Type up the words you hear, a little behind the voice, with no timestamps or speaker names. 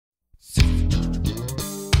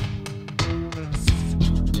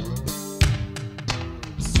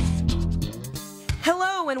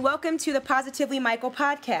and welcome to the Positively Michael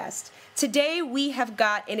podcast. Today we have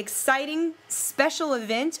got an exciting special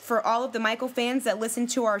event for all of the Michael fans that listen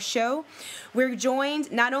to our show. We're joined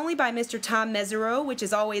not only by Mr. Tom Mesereau, which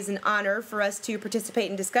is always an honor for us to participate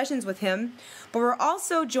in discussions with him, but we're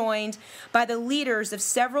also joined by the leaders of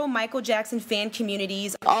several Michael Jackson fan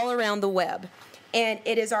communities all around the web. And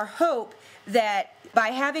it is our hope that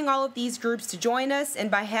by having all of these groups to join us and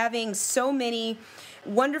by having so many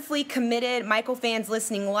wonderfully committed Michael fans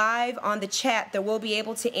listening live on the chat, that we'll be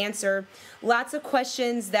able to answer lots of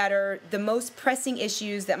questions that are the most pressing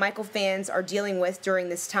issues that Michael fans are dealing with during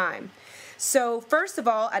this time. So first of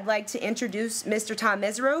all, I'd like to introduce Mr. Tom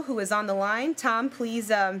Mesereau, who is on the line. Tom, please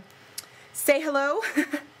say hello.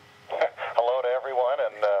 Hello to everyone,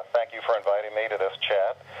 and thank you for inviting me to this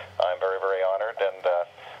chat. I'm very, very honored and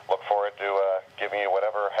look forward to giving you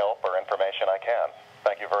whatever help or information I can.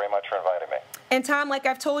 Thank you very much for inviting me. And Tom, like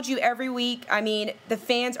I've told you every week, I mean, the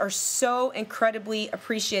fans are so incredibly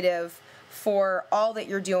appreciative for all that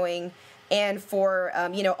you're doing and for,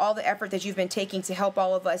 all the effort that you've been taking to help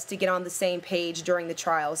all of us to get on the same page during the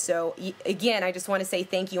trial. So, again, I just want to say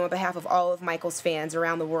thank you on behalf of all of Michael's fans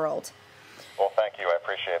around the world. Well, thank you. I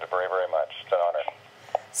appreciate it very, very much. It's an honor.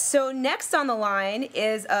 So next on the line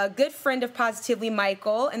is a good friend of Positively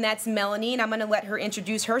Michael, and that's Melanie, and I'm going to let her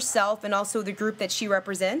introduce herself and also the group that she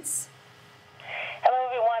represents. Hello,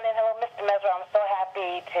 everyone, and hello, Mr. Mesereau. I'm so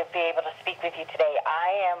happy to be able to speak with you today.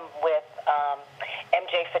 I am with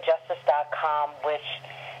mjforjustice.com, which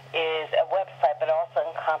is a website but also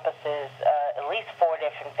encompasses at least 4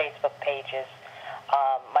 different Facebook pages.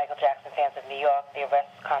 Michael Jackson Fans of New York, the Arrest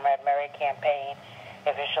Conrad Murray campaign,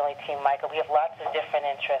 officially Team Michael. We have lots of different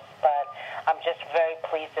interests, but I'm just very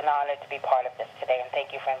pleased and honored to be part of this today, and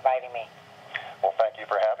thank you for inviting me. Well, thank you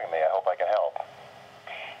for having me. I hope I can help.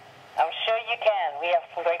 I'm sure you can. We have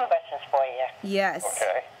some great questions for you. Yes.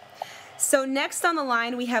 Okay. So next on the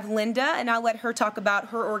line we have Linda, and I'll let her talk about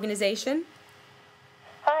her organization.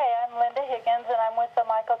 Hi, I'm Linda Higgins, and I'm with the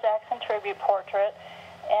Michael Jackson Tribute Portrait.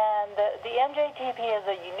 And the MJTP is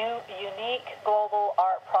a unique global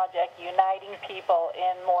art project uniting people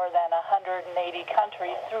in more than 180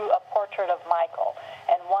 countries through a portrait of Michael.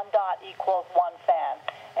 And one dot equals one fan.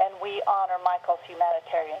 And we honor Michael's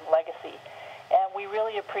humanitarian legacy. And we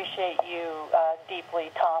really appreciate you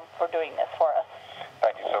deeply, Tom, for doing this for us.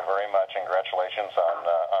 Thank you so very much. Congratulations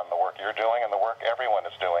on the work you're doing and the work everyone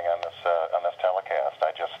is doing on this telecast.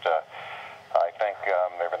 I think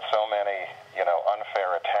there have been so many,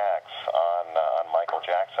 unfair attacks on Michael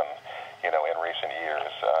Jackson, in recent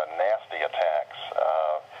years. Nasty attacks,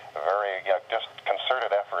 very, just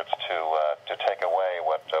concerted efforts to take away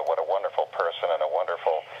what a wonderful person and a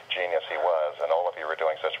wonderful genius he was. And all of you are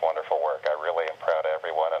doing such wonderful work. I really am proud of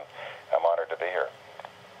everyone, and I'm honored to be here.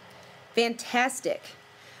 Fantastic.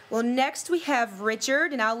 Well, next we have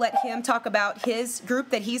Richard, and I'll let him talk about his group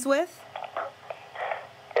that he's with.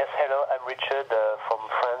 Yes, hello, I'm Richard from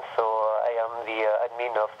France, so I am the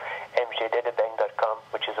admin of mjdatabank.com,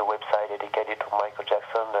 which is a website dedicated to Michael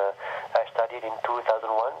Jackson. I started in 2001,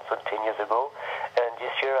 so 10 years ago, and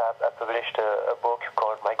this year I published a book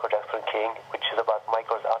called Michael Jackson King, which is about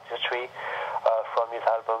Michael's artistry, from his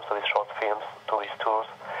albums to his short films to his tours,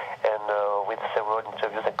 and with several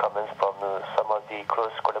interviews and comments from some of the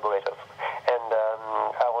close collaborators. And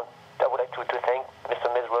I would like to thank Mr.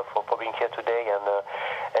 Mesereau for being here today,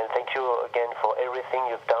 and thank you again for everything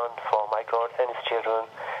you've done for Michael and his children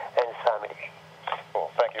and his family.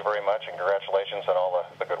 Well, thank you very much, and congratulations on all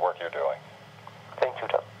the good work you're doing. Thank you,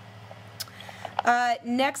 Tom.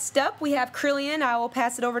 Next up, we have Krillian. I will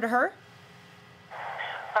pass it over to her.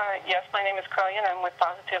 Yes, my name is Krillian. I'm with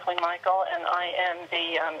Positively Michael, and I am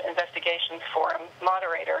the Investigations Forum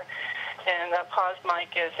moderator. And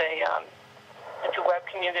PosMike is it's a web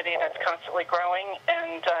community that's constantly growing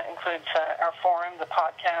and includes our forum, the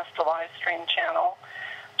podcast, the live stream channel,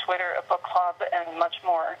 Twitter, a book club, and much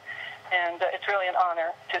more. And it's really an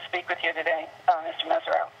honor to speak with you today, Mr.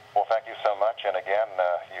 Mesereau. Well, thank you so much. And again,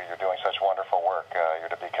 you're doing such wonderful work. You're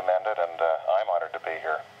to be commended, and I'm honored to be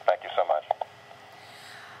here. Thank you so much.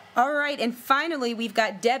 All right, and finally, we've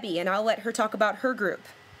got Debbie, and I'll let her talk about her group.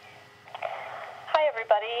 Hi,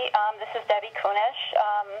 everybody. This is Debbie Kunish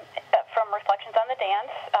from Reflections on the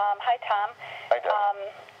Dance. Hi, Tom. Hi,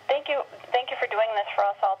 Debbie. Thank you for doing this for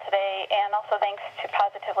us all today, and also thanks to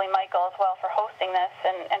Positively Michael as well for hosting this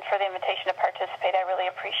and for the invitation to participate. I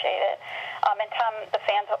really appreciate it. And Tom, the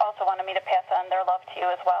fans also wanted me to pass on their love to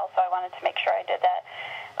you as well, so I wanted to make sure I did that.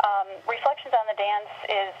 Reflections on the Dance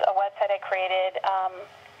is a website I created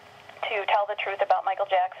to tell the truth about Michael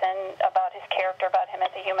Jackson, about his character, about him as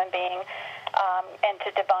a human being, and to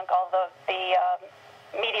debunk all the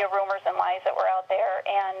media rumors and lies that were out there.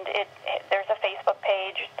 And there's a Facebook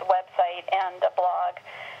page, the website, and a blog.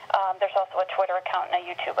 There's also a Twitter account and a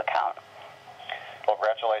YouTube account. Well,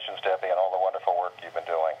 congratulations, Debbie, on all the wonderful work you've been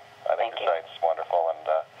doing. I think your site's wonderful, and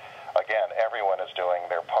again, everyone is doing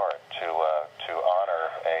their part to honor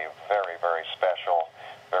a very, very special,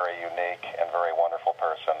 very unique, and very wonderful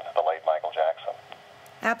person, the late Michael Jackson.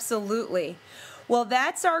 Absolutely. Well,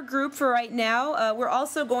 that's our group for right now. We're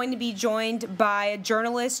also going to be joined by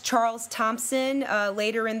journalist Charles Thompson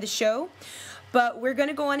later in the show. But we're going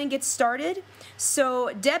to go on and get started.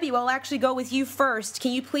 So, Debbie, we'll actually go with you first.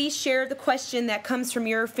 Can you please share the question that comes from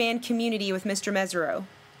your fan community with Mr. Mesereau?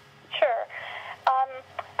 Sure.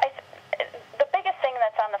 The biggest thing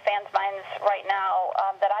that's on the fans' minds right now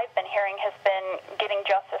that I've been hearing has been getting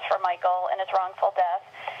justice for Michael and his wrongful death.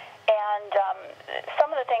 And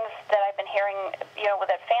some of the things that I've been hearing,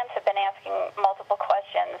 that fans have been asking multiple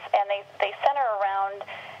questions, and they center around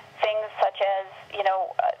things such as,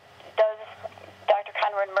 does Dr.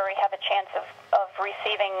 Conrad Murray have a chance of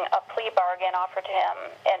receiving a plea bargain offered to him?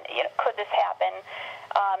 And could this happen?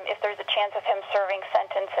 If there's a chance of him serving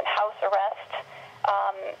sentence in house arrest,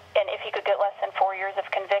 and if he could get less than 4 years if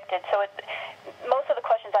convicted. So most of the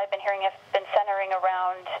questions I've been hearing have been centering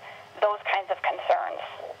around those kinds of concerns.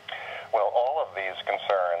 Well, all of these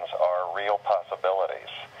concerns are real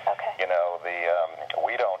possibilities. Okay.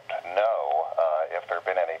 We don't know if there have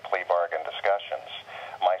been any plea bargain discussions.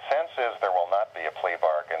 My sense is there will not be a plea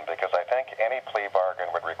bargain because I think any plea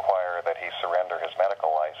bargain would require that he surrender his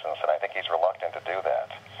medical license, and I think he's reluctant to do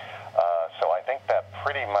that. So I think that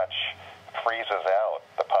pretty much freezes out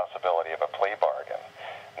the possibility of a plea bargain.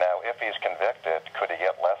 Now, if he's convicted, could he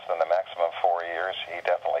get less than the maximum 4 years? He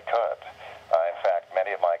definitely could. In fact,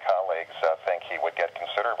 many of my colleagues think he would get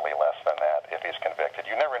considerably less than that if he's convicted.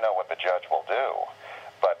 You never know what the judge will do,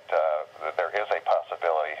 but there is a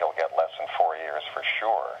possibility he'll get less than 4 years for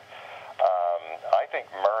sure. I think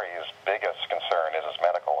Murray's biggest concern is his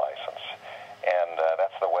medical license, and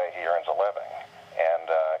that's the way he earns a living. And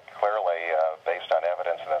clearly, based on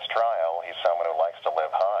evidence in this trial, he's someone who likes to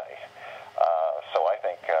live high. So I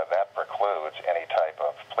think that precludes any type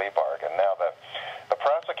of plea bargain. Now, the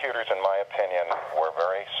prosecutors, in my opinion, were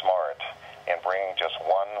very smart in bringing just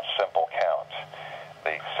one simple count.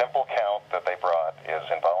 The simple count that they brought is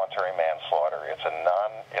involuntary manslaughter. It's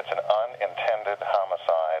an unintended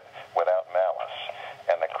homicide without malice,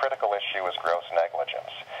 and the critical issue is gross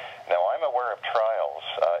negligence. Now, I'm aware of trials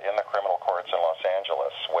in the criminal courts in Los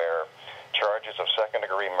Angeles where charges of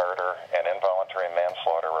second-degree murder and involuntary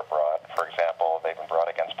manslaughter were brought. For example, they've been brought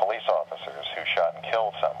against police officers who shot and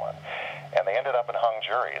killed someone. And they ended up in hung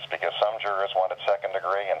juries because some jurors wanted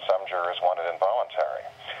second-degree and some jurors wanted involuntary.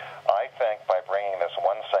 I think by bringing this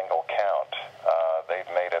one single count, they've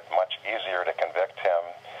made it much easier to convict him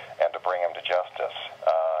and to bring him to justice.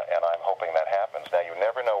 And I'm hoping that happens. Now, you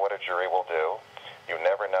never know what a jury will do. You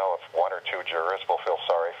never know if one or two jurors will feel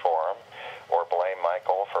sorry for him or blame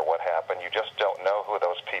Michael for what happened. You just don't know who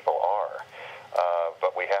those people are.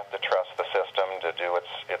 But we have to trust the system to do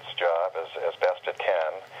its job as best it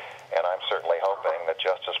can, and I'm certainly hoping that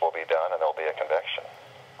justice will be done and there'll be a conviction.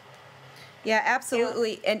 Yeah,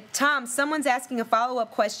 absolutely. And Tom, someone's asking a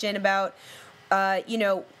follow-up question about,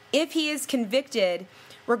 if he is convicted,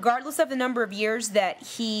 regardless of the number of years that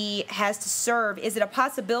he has to serve, is it a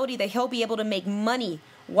possibility that he'll be able to make money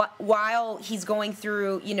while he's going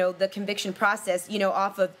through, the conviction process,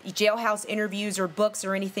 off of jailhouse interviews or books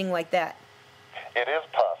or anything like that? It is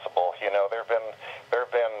possible. There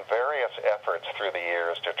have been various efforts through the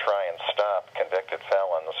years to try and stop convicted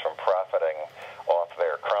felons from profiting off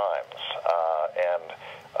their crimes, and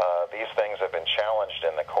these things have been challenged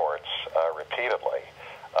in the courts repeatedly.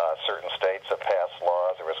 Certain states have passed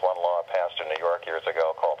laws. There was one law passed in New York years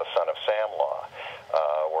ago called the Son of Sam law,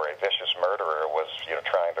 where a vicious murderer was,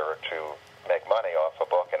 trying to make money off a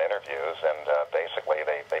book and interviews, and basically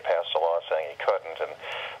they passed a law saying he couldn't. And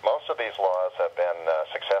most of these laws have been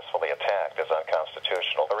successfully attacked as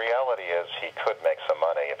unconstitutional. The reality is he could make some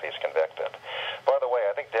money if he's convicted. By the way,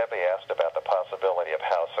 I think Debbie asked about the possibility of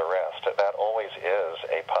house arrest. That always is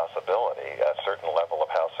a possibility. A certain level of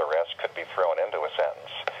house arrest could be thrown into a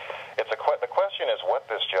sentence. The question is what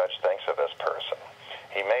this judge thinks of this person.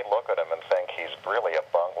 He may look at him and think he's really a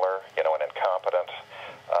bungler, an incompetent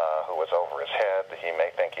who was over his head. He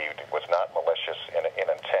may think he was not malicious in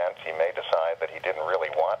intent. He may decide that he didn't really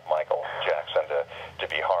want Michael Jackson to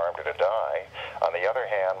be harmed or to die. On the other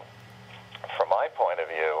hand, from my point of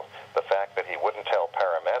view, the fact that he wouldn't tell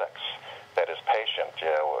paramedics that his patient,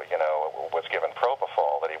 was given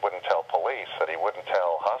propofol, that he wouldn't tell police, that he wouldn't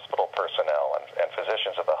tell hospital personnel and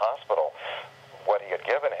physicians at the hospital what he had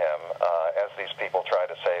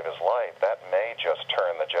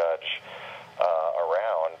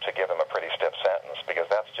give him a pretty stiff sentence, because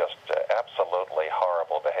that's just absolutely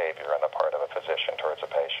horrible behavior on the part of a physician towards a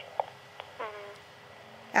patient.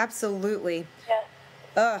 Absolutely. Yes.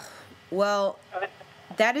 Ugh. Well,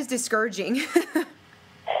 that is discouraging.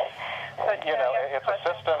 You know, it's a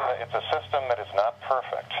system that is not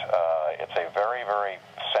perfect. It's a very, very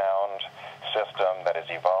sound system that has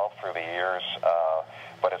evolved through the years,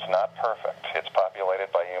 but it's not perfect. It's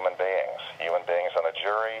populated by human beings on a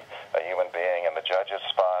jury, a human being in the judge's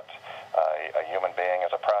spot, a human being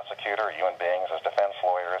as a prosecutor, human beings as defense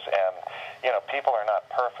lawyers, and, you know, people are not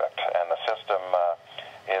perfect, and the system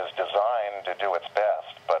is designed to do its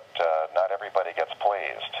best, but not everybody gets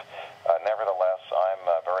pleased. Nevertheless, I'm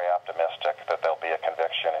very optimistic that there'll be a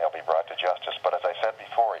conviction and he'll be brought to justice, but as I said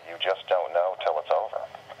before, you just don't know till it's over.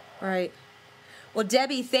 Right. Well,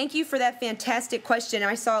 Debbie, thank you for that fantastic question.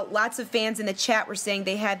 I saw lots of fans in the chat were saying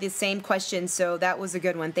they had the same question, so that was a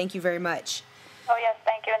good one. Thank you very much. Oh, yes,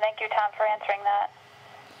 thank you, and thank you, Tom, for answering that.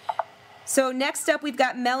 So next up, we've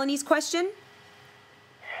got Melanie's question.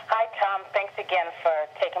 Hi, Tom. Thanks again for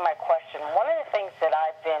taking my question. One of the things that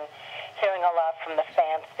I've been hearing a lot from the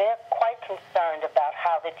fans, they're quite concerned about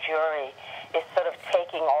how the jury is sort of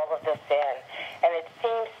taking all of this in. And it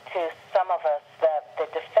seems to some of us that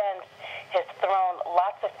the defense has thrown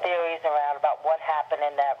lots of theories around about what happened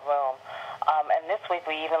in that room. And this week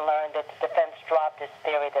we even learned that the defense dropped his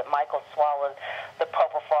theory that Michael swallowed the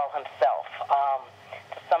propofol himself.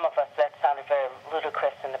 To some of us, that sounded very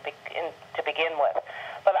ludicrous to begin with.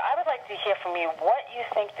 But I would like to hear from you what you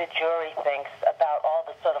think the jury thinks about all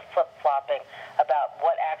the sort of flip-flopping about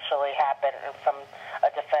what actually happened from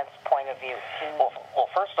a defense point of view.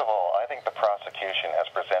 Well, first of all, I think the prosecution has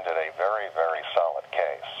presented a very, very solid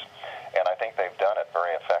case, and I think they've done it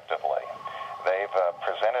very effectively. They've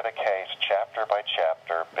presented a case chapter by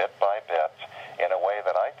chapter, bit by bit, in a way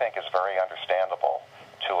that I think is very understandable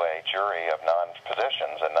to a jury of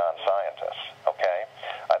non-physicians and non-scientists, okay?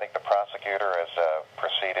 I think the prosecutor has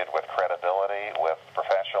proceeded with credibility, with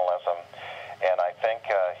professionalism, and I think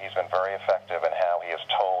he's been very effective in how he has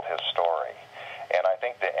told his story. And I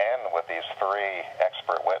think to end with these three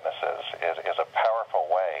expert witnesses is a powerful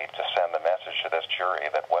way to send the message to this jury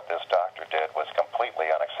that what this doctor did was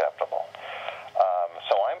completely unacceptable.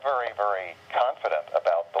 So I'm very, very confident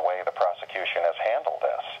about the way the prosecution has handled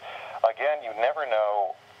this. Again, you never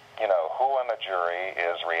know, who on the jury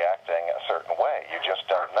is reacting a certain way. You just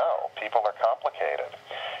don't know. People are complicated.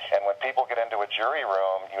 And when people get into a jury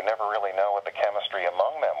room, you never really know what the chemistry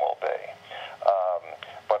among them will be.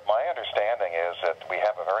 But my understanding is that we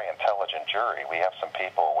have a very intelligent jury. We have some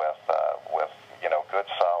people with good,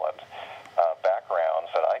 solid backgrounds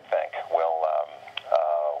that I think will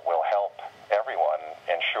help everyone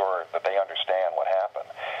ensure that they understand what happened.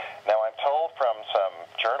 Now, I'm told from some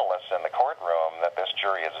journalists in the courtroom that this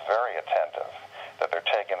jury is very attentive, that they're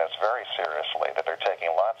taking this very seriously, that they're taking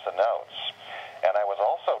lots of notes. And I was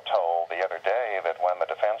also told the other day that when the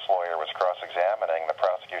defense lawyer was cross-examining the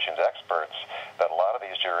prosecution's experts, that a lot of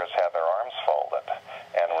these jurors had their arms folded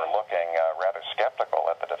and were looking rather skeptical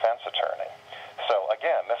at the defense attorney. So,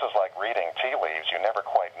 again, this is like reading tea leaves. You never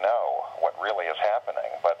quite know what really is happening.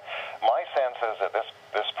 But my sense is that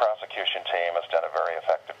this prosecution team has done a very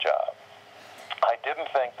effective job. I didn't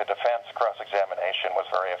think the defense cross-examination was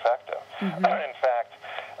very effective. Mm-hmm. In fact,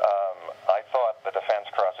 I thought the defense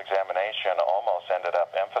cross-examination almost ended up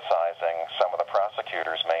emphasizing some of the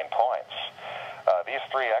prosecutor's main points. These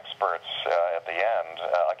three experts at the end,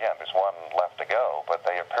 again, there's one left to go, but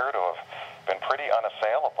they appear to have been pretty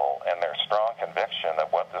unassailable in their strong conviction that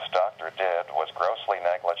what this doctor did was grossly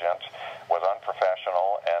negligent, was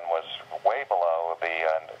unprofessional, and was way below the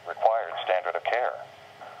required standard of care.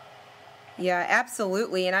 Yeah,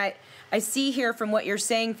 absolutely. And I see here from what you're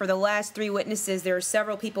saying for the last three witnesses, there are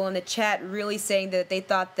several people in the chat really saying that they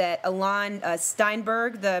thought that Alon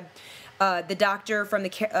Steinberg, the doctor from the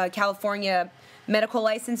California Medical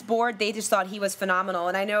License Board, they just thought he was phenomenal.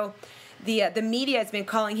 And I know the media has been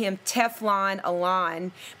calling him Teflon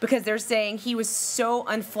Alon because they're saying he was so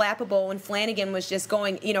unflappable when Flanagan was just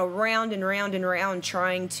going, round and round and round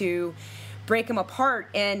trying to break him apart.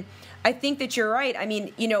 And I think that you're right. I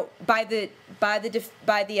mean, by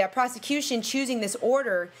the prosecution choosing this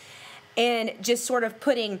order and just sort of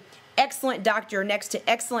putting excellent doctor next to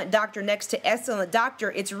excellent doctor next to excellent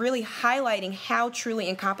doctor, it's really highlighting how truly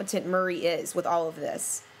incompetent Murray is with all of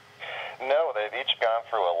this. No, they've each gone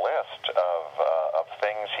through a list of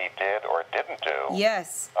things he did or didn't do.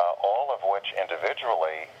 Yes. All of which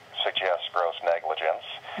individually suggest gross negligence,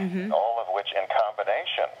 mm-hmm. all of which in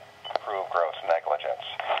combination prove gross negligence.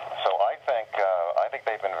 So I think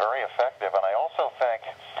they've been very effective, and I also think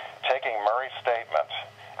taking Murray's statement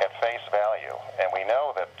at you, and we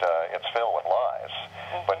know that it's filled with lies.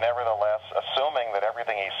 But nevertheless, assuming that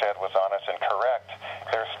everything he said was honest and correct,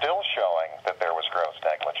 they're still showing that there was gross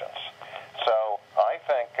negligence. So I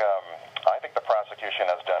think the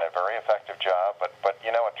prosecution has done a very effective job, but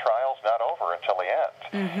a trial's not over until the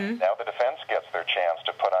end. Now the defense gets their chance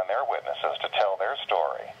to put on their witnesses to tell their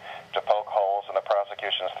story, to poke holes in the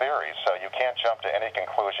prosecution's theories. So you can't jump to any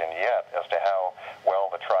conclusion yet as to how well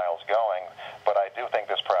the trial's going, but I do think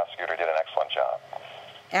this prosecutor did an excellent job.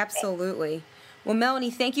 Absolutely. Well,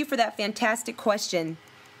 Melanie, thank you for that fantastic question.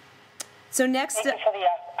 So next... Thank you for the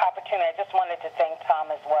opportunity. I just wanted to thank Tom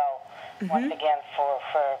as well, once again, for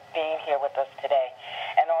being here with us today,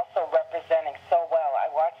 and also representing so well. I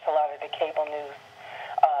watched a lot of the cable news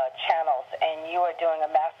channels, and you are doing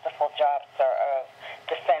a masterful job, sir, of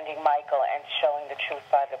defending Michael and showing the true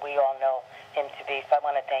side that we all know him to be. So I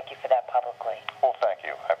want to thank you for that publicly. Well, thank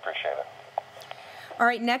you. I appreciate it. All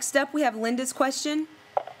right, next up we have Linda's question.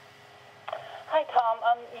 Hi, Tom.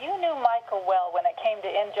 You knew Michael well when it came to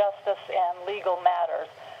injustice and legal matters.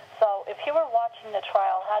 So if he were watching the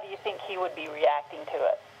trial, how do you think he would be reacting to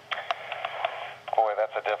it? Boy,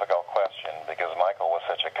 that's a difficult question because Michael was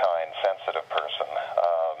such a kind, sensitive person.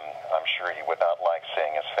 I'm sure he would not like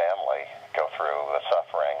seeing his family go through the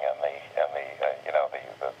suffering and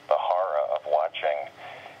the horror of watching,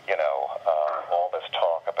 all this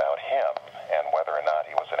talk about him and whether or not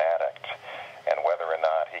he was an addict and whether or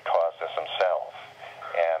not he caused this himself.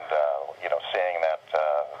 And seeing that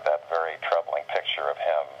very troubling picture of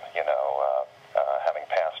him, having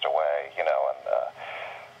passed away,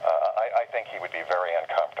 I think he would be very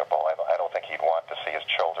uncomfortable. I don't think he'd want to see his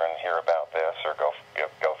children hear about this or go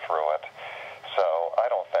through it. So I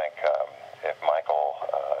don't think if Michael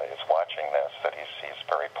is watching this that he's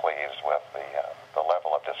very pleased with the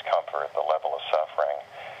level of discomfort, the level of suffering,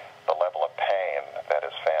 the level of pain that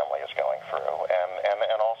his family is going through,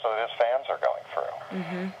 and also that his fans are going through.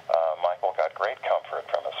 Michael got great comfort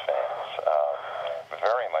from his fans.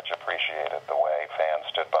 Very much appreciated the way fans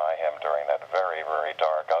stood by him during that very, very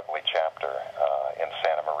dark, ugly chapter in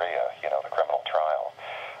Santa Maria, the criminal trial.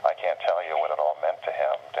 I can't tell you what it all meant to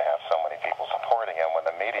him to have so many people supporting him when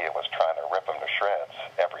the media was trying to rip him to shreds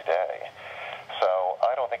every day. So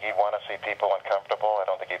I don't think he'd want to see people uncomfortable. I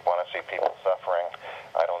don't think he'd want to see people suffering.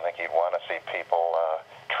 I don't think he'd want to see people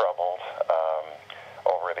troubled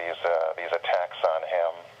over these attacks on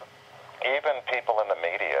him. Even people in the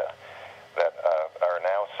media that are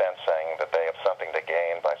now sensing that they have something to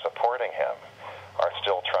gain by supporting him are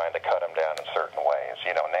still trying to cut him down in certain ways.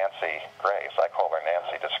 Nancy Grace, I call her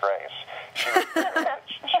Nancy Disgrace.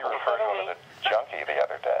 She referred to him as a junkie the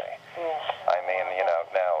other day. I mean,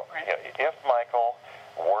 now, if Michael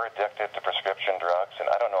were addicted to prescription drugs, and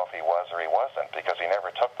I don't know if he was or he wasn't because he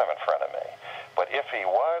never took them in front of me, but if he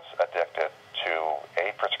was addicted to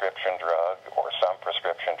a prescription drug or some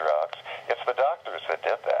prescription drugs, it's the doctors that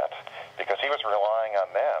did that because he was relying on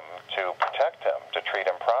them to protect him, to treat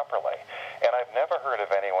him properly. And I've never heard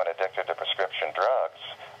of anyone addicted to prescription drugs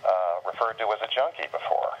referred to as a junkie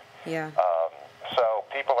before. Yeah. So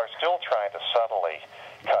people are still trying to subtly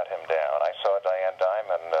cut him down. I saw Diane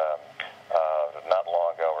Dimond not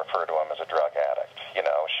long ago refer to him as a drug addict.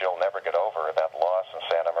 She'll never get over that loss in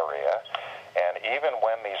Santa Maria. And even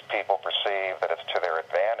when these people perceive that it's to their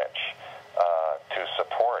advantage to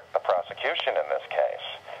support the prosecution in this case,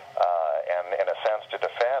 and in a sense to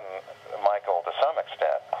defend Michael to some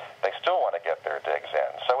extent, they still want to get their digs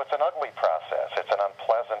in. So it's an ugly process. It's an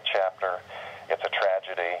unpleasant chapter. It's a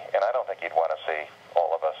tragedy, and I don't think you'd want to see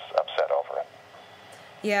all of us upset over it.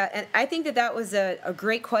 Yeah, and I think that was a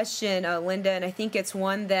great question, Linda, and I think it's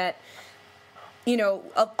one that,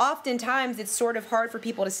 oftentimes it's sort of hard for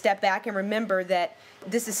people to step back and remember that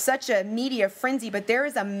this is such a media frenzy, but there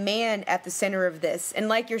is a man at the center of this. And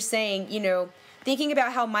like you're saying, thinking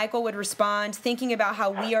about how Michael would respond, thinking about how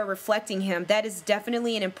we are reflecting him, that is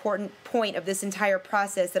definitely an important point of this entire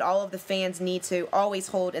process that all of the fans need to always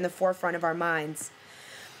hold in the forefront of our minds.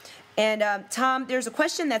 And Tom, there's a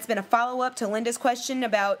question that's been a follow-up to Linda's question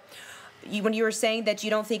about when you were saying that you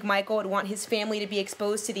don't think Michael would want his family to be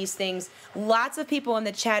exposed to these things. Lots of people in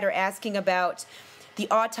the chat are asking about the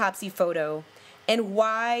autopsy photo and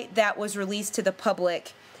why that was released to the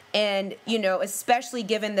public. And, especially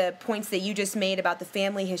given the points that you just made about the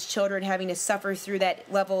family, his children having to suffer through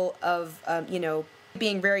that level of,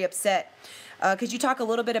 being very upset. Could you talk a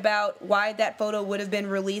little bit about why that photo would have been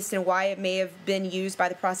released and why it may have been used by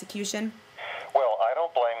the prosecution? Well, I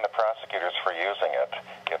don't blame the prosecutors for using it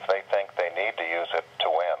if they think they need to use it to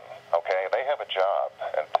win. Okay? They have a job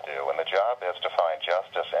to do, and the job is to find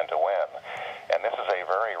justice and to win. And this is a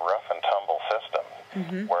very rough and tumble system.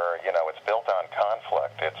 where, it's built on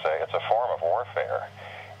conflict. It's a form of warfare.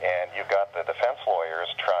 And you've got the defense lawyers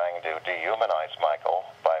trying to dehumanize Michael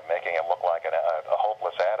by making him look like a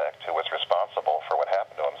hopeless addict who was responsible for what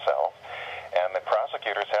happened to himself. And the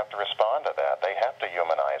prosecutors have to respond to that. They have to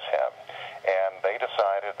humanize him. And they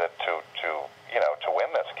decided that to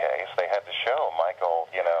win this case, they had to show Michael,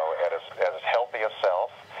 at his healthiest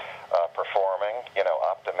self, performing,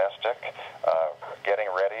 optimistic, getting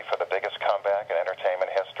ready for the biggest comeback in entertainment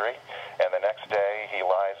history. And the next day, he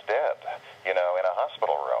lies dead, in a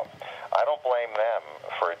hospital room. I don't blame them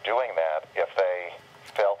for doing that if they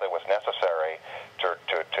felt it was necessary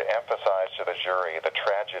to emphasize to the jury the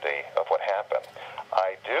tragedy of what happened.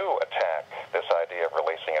 I do attack this idea of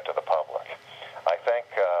releasing it to the public. I think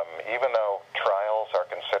even though trials are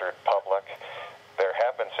considered public, there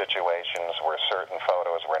have been situations where certain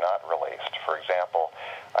photos were not released. For example,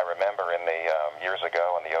 I remember in the years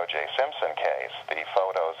ago in the O.J. Simpson case, the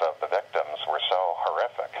photos of the victims were so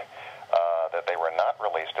horrific that they were not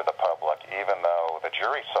released to the public, even though the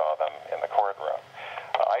jury saw them in the courtroom.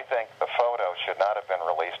 I think the photo should not have been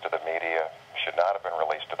released to the media, should not have been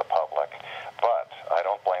released to the public, but I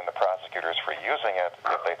don't blame the prosecutors for using it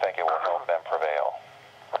if they think it will help them prevail.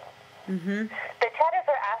 The chatters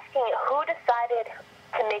are asking who decided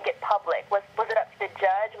to make it public. Was it up to the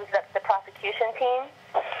judge? Was it up to the prosecution team?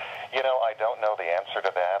 I don't know the answer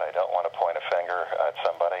to that. I don't want to point a finger at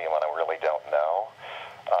somebody when I really don't know.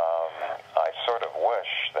 I sort of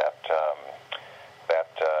wish that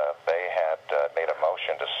they had made a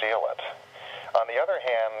motion to seal it. On the other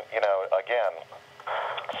hand, again,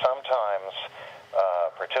 sometimes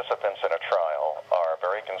participants in a trial are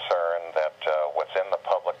very concerned that what's in the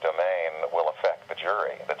public domain will affect the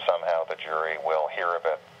jury, that somehow the jury will hear of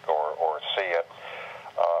it or see it,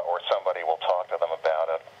 or somebody will talk to them about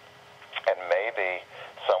it. And maybe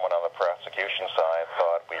someone on the prosecution side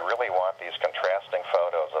thought, we really want these contrasting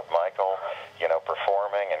photos of Michael,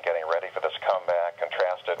 performing and getting ready for this comeback,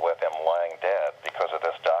 contrasted with him lying dead because of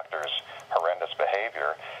this doctor's horrendous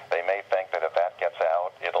behavior. They may think that if that gets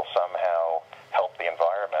out, it'll somehow help the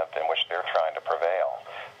environment in which they're trying to prevail.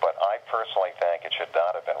 But I personally think it should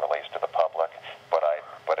not have been released to the public. But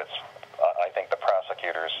I think the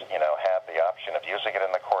prosecutors, had the option of using it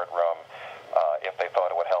in the courtroom if they thought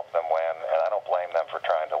it would help them win, and I don't blame them for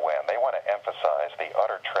trying to win. They want to emphasize the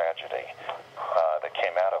utter tragedy that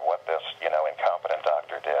came out of what this, incompetent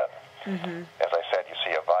doctor did. As I said, you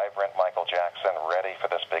see a vibrant Michael Jackson ready for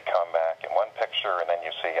this big comeback in one picture, and then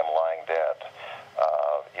you see him lying dead,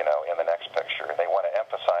 in the next picture. They want to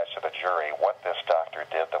emphasize to the jury what this doctor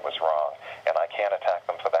did that was wrong, and I can't attack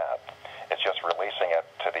them for that. It's just releasing it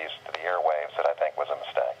to the airwaves that I think was a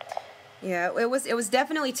mistake. Yeah, it was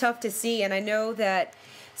definitely tough to see, and I know that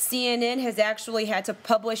CNN has actually had to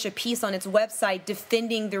publish a piece on its website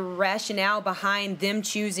defending the rationale behind them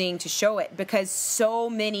choosing to show it because so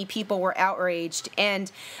many people were outraged.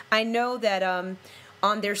 And I know that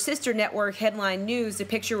on their sister network, Headline News, the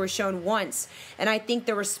picture was shown once, and I think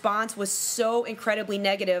the response was so incredibly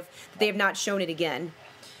negative that they have not shown it again.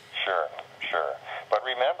 Sure. But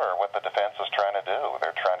remember what the defense is trying to do.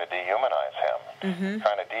 They're trying to dehumanize him,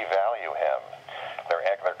 trying to devalue him.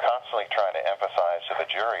 They're constantly trying to emphasize to the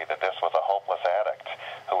jury that this was a hopeless addict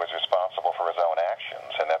who was responsible for his own actions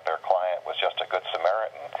and that their client was just a good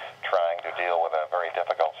Samaritan trying to deal with a very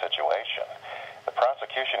difficult situation. The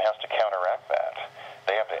prosecution has to counteract that.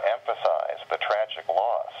 They have to emphasize the tragic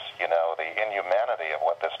loss, the inhumanity of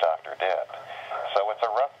what this doctor did. So it's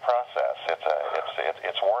a rough process.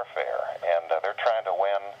 It's warfare, and they're trying to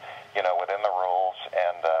win, within the rules.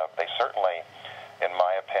 And they certainly, in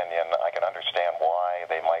my opinion, I can understand why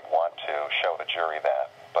they might want to show the jury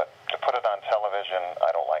that. But to put it on television,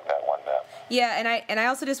 I don't like that one bit. Yeah, and I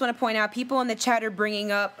also just want to point out, people in the chat are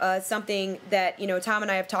bringing up something that Tom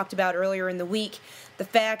and I have talked about earlier in the week, the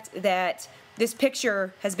fact that this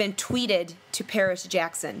picture has been tweeted to Paris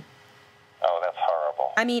Jackson. Oh, that's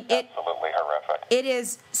horrible. I mean, absolutely horrific. It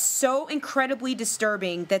is so incredibly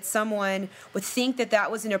disturbing that someone would think that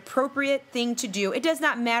that was an appropriate thing to do. It does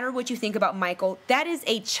not matter what you think about Michael. That is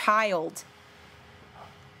a child.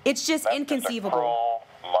 It's just inconceivable. It's a cruel,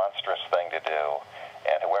 monstrous thing to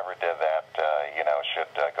do, and whoever did that, should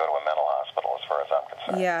go to a mental hospital as far as I'm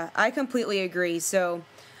concerned. Yeah, I completely agree. So,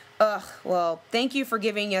 well, thank you for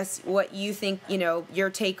giving us what you think, your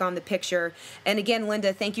take on the picture. And again,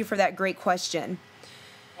 Linda, thank you for that great question.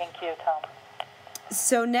 Thank you, Tom.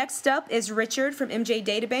 So next up is Richard from MJ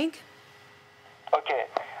Databank. Okay.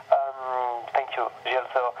 Thank you, Jill.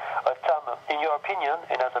 So, Tom, in your opinion,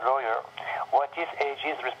 and as a lawyer, what is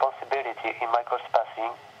AG's responsibility in Michael's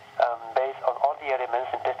passing based on all the elements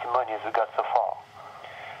and testimonies we got so far?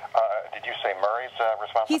 you say Murray's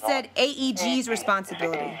responsibility? He said AEG's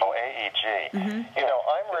responsibility. Oh, AEG. You know,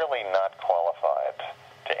 I'm really not qualified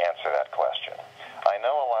to answer that question. I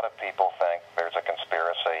know a lot of people think there's a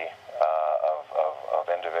conspiracy of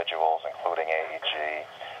individuals, including AEG,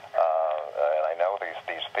 and I know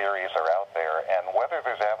these theories are out there, and whether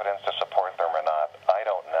there's evidence to support them or not, I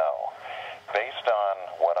don't know. Based on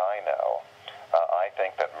what I know, I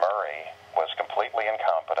think that Murray was completely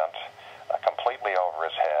incompetent, completely over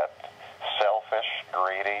his head, selfish,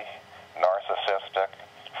 greedy, narcissistic,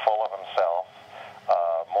 full of himself,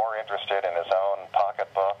 more interested in his own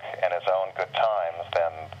pocketbook and his own good times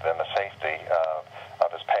than the safety of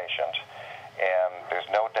his patient. And there's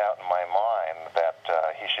no doubt in my mind that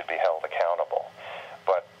he should be held accountable.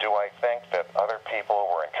 But do I think that other people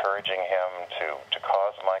were encouraging him to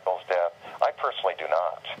cause Michael's death? I personally do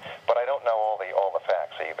not. But I don't know all the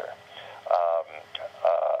facts either.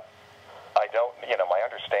 I don't, my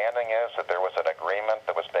understanding is that there was an agreement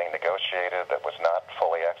that was being negotiated that was not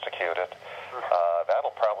fully executed.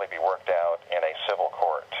 That'll probably be worked out in a civil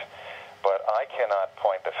court. But I cannot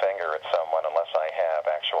point the finger at someone unless I have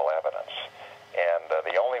actual evidence. And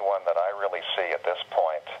the only one that I really see at this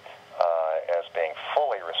point as being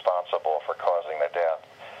fully responsible for causing the death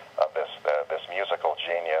of this musical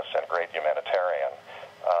genius and great humanitarian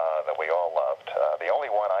that we all loved, the only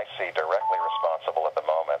one I see directly responsible at the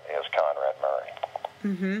moment is Conrad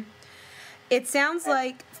Murray. It sounds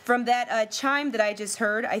like from that chime that I just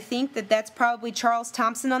heard, I think that's probably Charles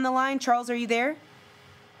Thompson on the line. Charles, are you there?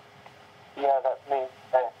 Yeah, that's me.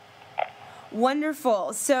 Hey.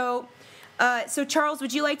 Wonderful. So Charles,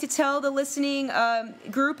 would you like to tell the listening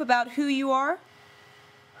group about who you are?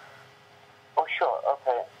 Oh, sure.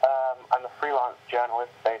 Okay. I'm a freelance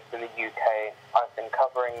journalist based in the UK. I've been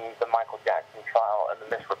covering the Michael Jackson trial and the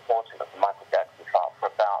misreporting of the Michael Jackson trial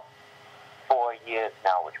for about 4 years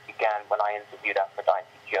now, which began when I interviewed Aphrodite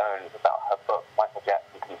Jones about her book, Michael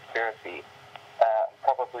Jackson Conspiracy.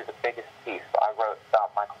 Probably the biggest piece that I wrote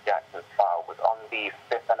about Michael Jackson's trial was on the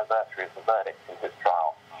 5th anniversary of the verdict in his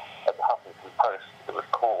trial at the Huffington Post. It was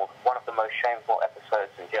called One of the Most Shameful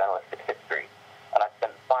Episodes in Journalistic History. And I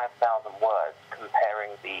spent 5,000 words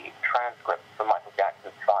comparing the transcripts from Michael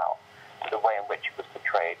Jackson's trial to the way in which it was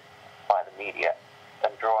portrayed by the media,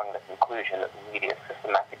 and drawing the conclusion that the media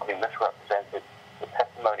systematically misrepresented the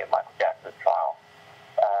testimony of Michael Jackson's trial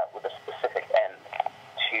with a specific end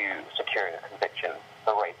to securing a conviction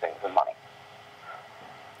for ratings and money.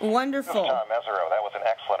 Wonderful. Tom Mesereau, that was an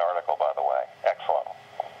excellent article, by the way. Excellent.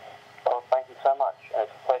 Well, thank you so much.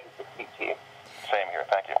 It's a pleasure to speak to you. Same here.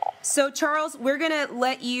 Thank you. So, Charles, we're going to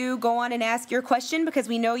let you go on and ask your question because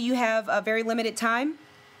we know you have a very limited time.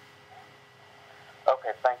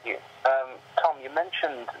 Okay, thank you. Tom, you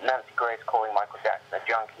mentioned Nancy Grace calling Michael Jackson a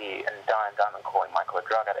junkie and Diane Diamond calling Michael a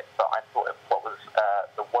drug addict, but I thought what was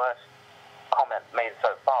the worst comment made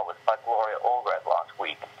so far was by Gloria Allred last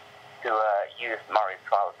week, who used Murray's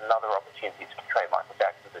trial as another opportunity to portray Michael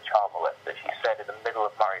Jackson as a child molester. She said in the middle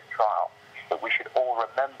of Murray's trial that we should all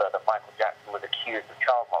remember that Michael Jackson was accused of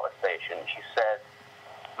child molestation. She said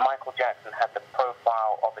Michael Jackson had the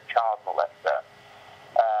profile of a child molester.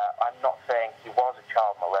 I'm not saying he was a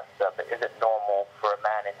child molester, but is it normal for a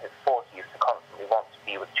man in his 40s to constantly want to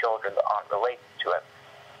be with children that aren't related to him?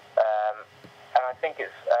 And I think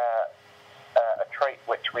it's a trait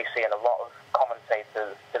which we see in a lot of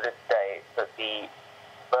commentators to this day, that the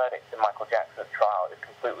verdict in Michael Jackson's trial is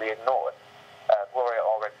completely ignored. Gloria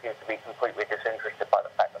Allred seems to be completely disinterested by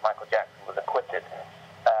the fact that Michael Jackson was acquitted.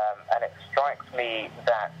 And it strikes me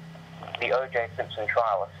that the O.J. Simpson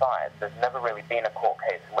trial aside, there's never really been a court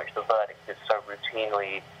case in which the verdict is so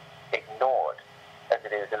routinely ignored as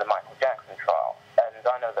it is in the Michael Jackson trial. And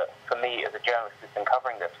I know that for me, as a journalist who's been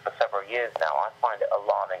covering this for several years now, I find it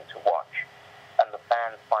alarming to watch, and the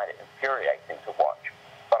fans find it infuriating to watch.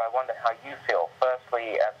 But I wonder how you feel,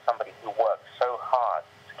 firstly, as somebody who worked so hard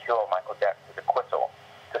to secure Michael Jackson's acquittal,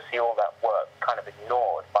 to see all that work kind of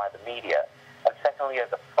ignored by the media, and secondly,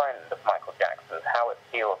 as a friend of Michael Jackson's, how it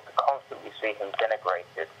feels to constantly see him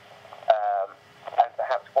denigrated, and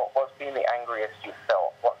perhaps what's been the angriest you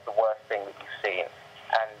felt? What's the worst thing that you've seen?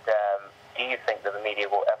 And do you think that the media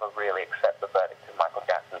will ever really accept the verdict in Michael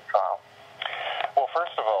Jackson's trial? Well,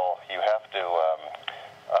 first of all, you have to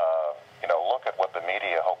look at what the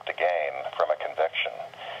media hoped to gain from a conviction.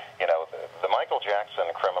 The Michael Jackson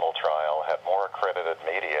criminal trial had more accredited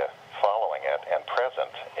media following it and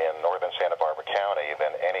present in northern Santa Barbara County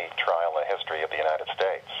than any trial in the history of the United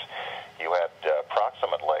States. You had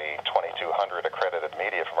approximately 2,200 accredited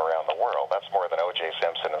media from around the world. That's more than O.J.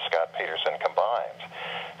 Simpson and Scott Peterson combined.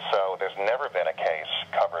 So there's never been a case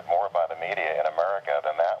covered more by the media in America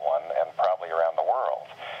than that one, and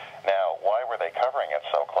covering it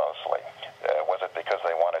so closely? Was it because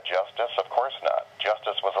they wanted justice? Of course not.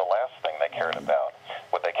 Justice was the last thing they cared about.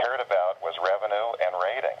 What they cared about was revenue and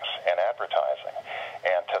ratings and advertising.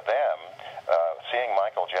 And to them, seeing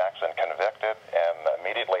Michael Jackson convicted and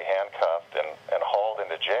immediately handcuffed and hauled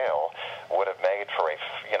into jail would have made for a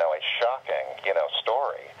shocking,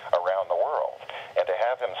 story around the world. And to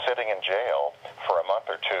have him sitting in jail for a month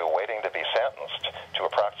or two waiting to be sentenced to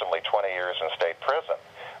approximately 20 years in state prison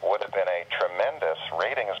would have been a tremendous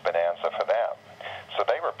ratings bonanza for them. So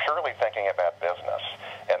they were purely thinking about business,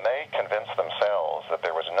 and they convinced themselves that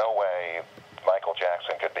there was no way Michael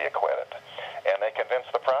Jackson could be acquitted. And they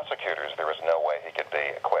convinced the prosecutors there was no way he could be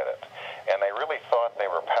acquitted. And they really thought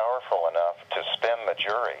they were powerful enough to spin the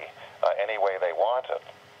jury any way they wanted.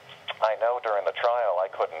 I know during the trial I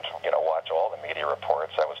couldn't, watch all the media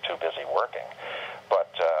reports. I was too busy working.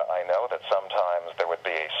 But I know that sometimes there would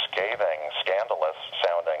be a scathing,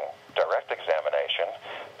 scandalous-sounding direct examination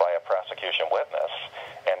by a prosecution witness,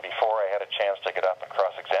 and before I had a chance to get up and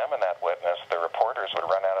cross-examine that witness, the reporters would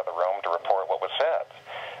run out of the room to report what was said.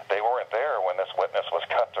 They weren't there when this witness was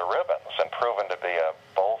cut to ribbons and proven to be a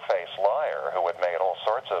bold-faced liar who had made all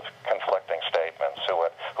sorts of conflicting statements,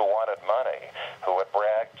 who wanted money, who had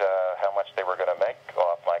bragged how much they were going to make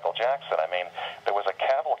off Michael Jackson. I mean, there was a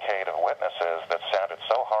cavalcade of witnesses that sounded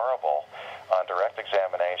so horrible on direct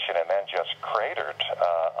examination and then just cratered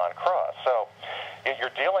on cross. So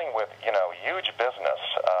you're dealing with, huge business,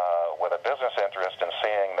 with a business interest in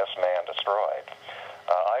seeing this man destroyed.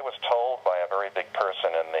 I was told by a very big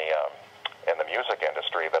person in the music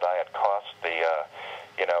industry that I had cost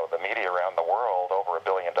the media around the world over $1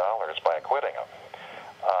 billion by acquitting him.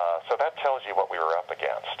 So that tells you what we were up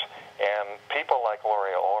against. And people like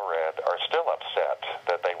Gloria Allred are still upset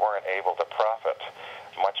that they weren't able to profit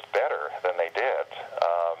much better than they did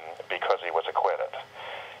because he was acquitted.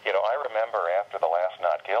 I remember after the last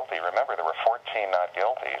not guilty, there were 14 not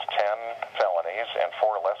guilties, 10 felonies, and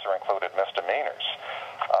 4 lesser-included misdemeanors.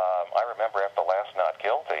 I remember after the last not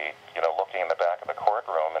guilty, looking in the back of the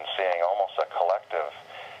courtroom and seeing almost a collective,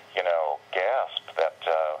 gasp that,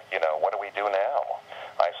 what do we do now?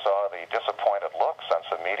 I saw the disappointed looks on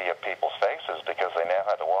some media people's faces because they now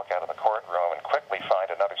had to walk out of the courtroom and quickly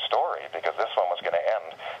find another story because this one was going to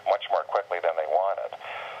end much more quickly than they wanted.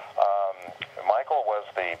 Michael was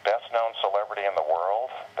the best-known celebrity in the world,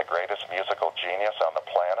 the greatest musical genius on the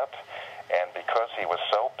planet, and because he was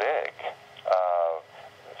so big,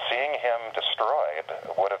 seeing him destroyed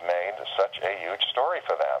would have made such a huge story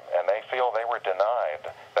for them, and they feel they were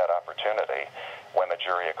denied that opportunity when the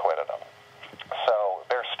jury acquitted him. So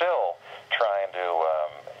they're still trying to,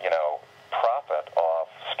 profit off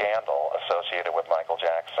scandal associated with Michael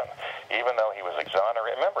Jackson, even though he was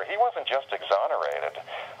exonerated. Remember, he wasn't just exonerated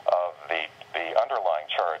of the underlying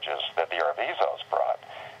charges that the Arvizos brought.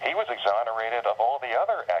 He was exonerated of all the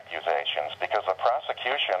other accusations because the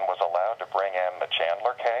prosecution was allowed to bring in the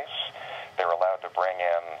Chandler case. They were allowed to bring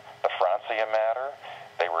in the Francia matter.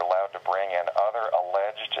 They were allowed to bring in other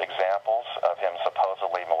alleged examples of him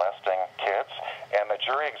supposedly molesting kids, and the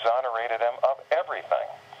jury exonerated him of everything.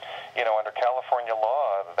 Under California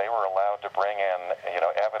law, they were allowed to bring in,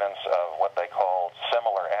 evidence of what they called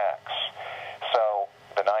similar acts. So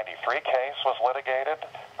the 93 case was litigated,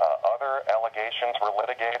 other allegations were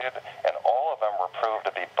litigated, and all of them were proved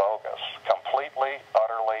to be bogus, completely,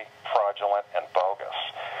 utterly fraudulent and bogus.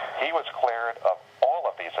 He was cleared of all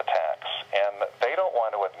of these attacks, and they don't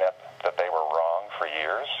want to admit that they were wrong for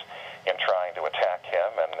years in trying to attack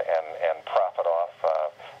him and profit off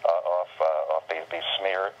the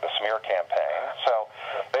smear campaign. So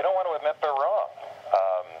they don't want to admit they're wrong.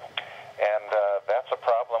 And that's a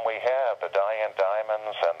problem we have. The Diane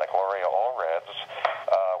Diamonds and the Gloria Allreds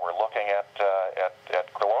were looking at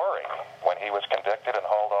Glory when he was convicted and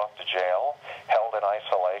hauled off to jail, held in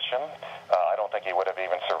isolation. I don't think he would have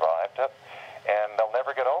even survived it. And they'll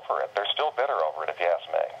never get over it. They're still bitter over it, if you ask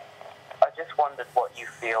me. I just wondered what you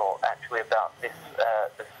feel actually about this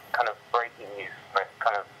kind of breaking news that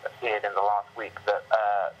kind of appeared in the last week that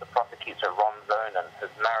the prosecutor, Ron Zonen, has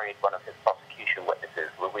married one of his prosecution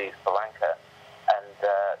witnesses, Louise Palanca, and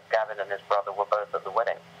Gavin and his brother were both at the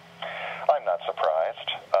wedding. I'm not surprised.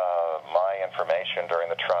 My information during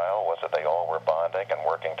the trial was that they all were bonding and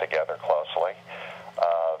working together closely.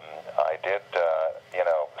 I did,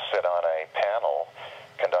 sit on a panel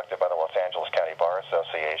conducted by the Los Angeles County Bar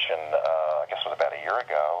Association, I guess it was about a year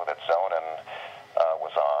ago, that Zonen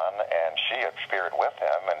was on, and she appeared with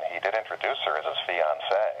him, and he did introduce her as his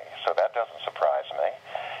fiancée. So that doesn't surprise me.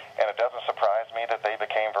 And it doesn't surprise me that they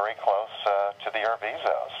became very close to the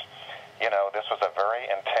Arvizos. This was a very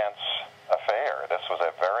intense affair. This was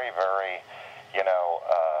a very, very,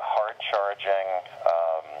 hard-charging,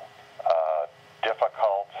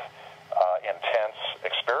 difficult, intense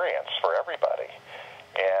experience for everybody.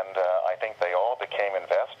 And I think they all became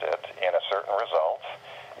invested in a certain result,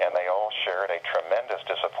 and they all shared a tremendous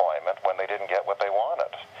disappointment when they didn't get what they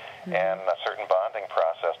wanted. And a certain bonding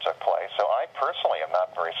process took place. So I personally am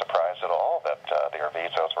not very surprised at all that the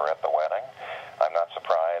Arvizos were at the wedding. I'm not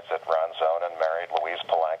surprised that Ron Zonin married Louise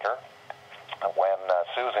Palanker. When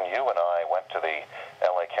Susan, you and I went to the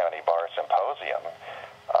LA County Bar Symposium,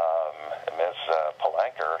 Ms.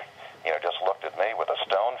 Palanker, just looked at me with a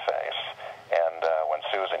stone face. And when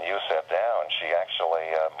Susan, you sat down, she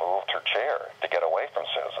actually moved her chair to get away from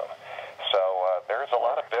Susan. So there's a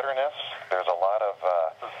lot of bitterness. There's a lot of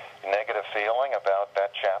negative feeling about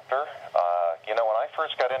that chapter. When I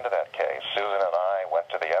first got into that case, Susan and I went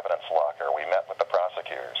to the evidence locker. We met with the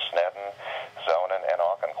prosecutors, Sneddon, Zonin, and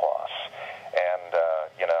Auchincloss. And,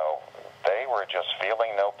 they were just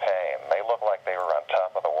feeling no pain. They looked like they were on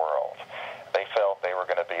top of the world. They felt they were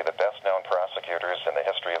going to be the best-known prosecutors in the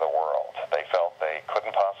history of the world. They felt they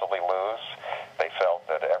couldn't possibly lose. They felt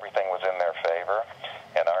that everything was in their favor.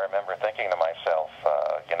 And I remember thinking to myself,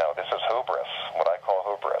 this is hubris, what I call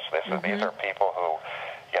hubris. These are people who,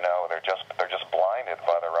 they're just blinded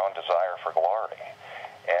by their own desire for glory.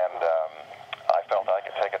 And I felt I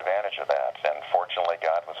could take advantage of that. And fortunately,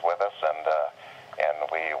 God was with us, and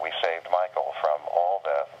we saved Michael from all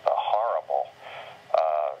the horrible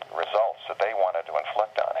results that they wanted to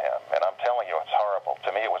inflict on him. And I'm telling you, it's horrible.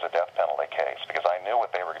 To me, it was a death penalty case because I knew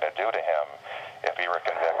what they were going to do to him if he were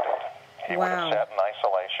convicted. He would have sat in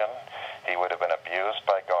isolation. He would have been abused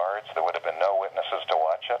by guards. There would have been no witnesses to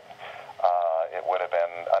watch it. It would have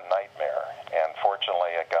been a nightmare. And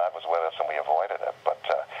fortunately, God was with us and we avoided it. But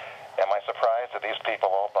am I surprised that these people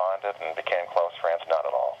all bonded and became close friends? Not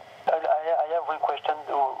at all. I have one question.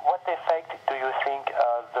 What effect do you think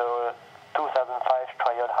the 2005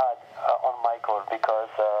 trial had on Michael?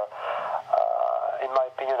 Because in my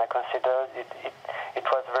opinion, I consider it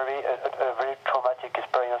was a very traumatic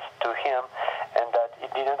experience to him, and that he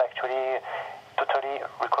didn't actually totally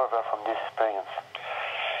recover from this experience.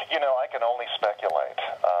 I can only speculate.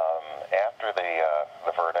 After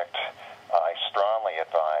the verdict, I strongly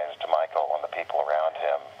advised Michael and the people around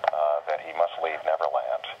him that he must leave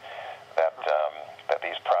Neverland. That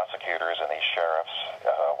these prosecutors and these sheriffs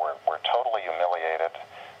were totally humiliated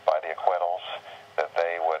by the acquittals, that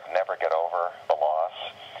they would never get over the loss,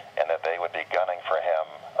 and that they would be gunning for him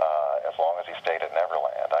as long as he stayed at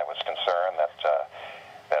Neverland. I was concerned that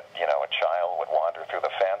a child would wander through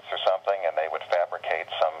the fence or something, and they would fabricate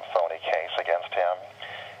some phony case against him.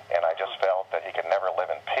 And I just felt that he could never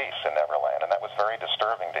live in peace in Neverland, and that was very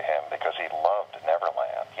disturbing to him because he loved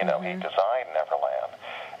Neverland. He designed Neverland.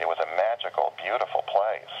 It was a magical, beautiful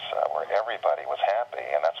place where everybody was happy,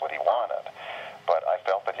 and that's what he wanted. But I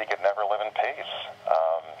felt that he could never live in peace.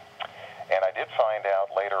 And I did find out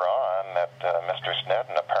later on that Mr.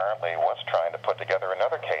 Sneddon apparently was trying to put together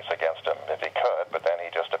another case against him if he could, but then he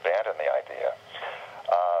just abandoned the idea.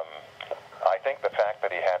 I think the fact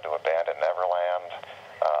that he had to abandon Neverland,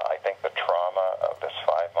 I think the trauma of this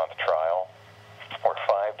 5-month trial, or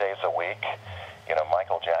 5 days a week,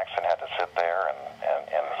 Michael Jackson had to sit there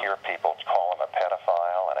and hear people call him a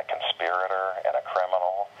pedophile and a conspirator and a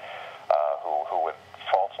criminal who would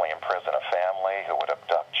falsely imprison a family, who would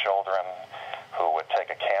abduct children, who would take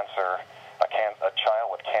a child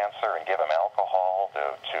with cancer and give him alcohol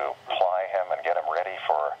to ply him and get him ready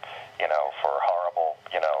for horrible,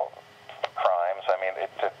 crimes. I mean,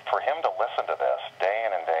 for him to listen to this day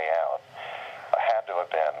in and day out had to have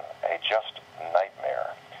been a just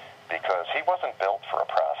nightmare, because he wasn't built for a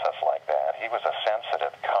process like that. He was a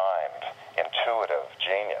sensitive, kind, intuitive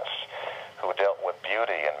genius who dealt with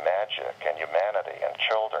beauty and magic and humanity and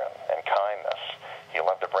children and kindness. He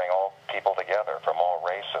loved to bring all people together from all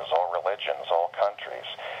races, all religions, all countries.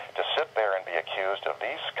 To sit there and be accused of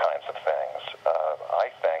these kinds of things,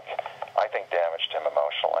 I think damaged him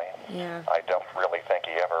emotionally. Yeah. I don't really think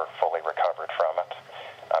he ever fully recovered from it.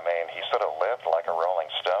 I mean, he sort of lived like a rolling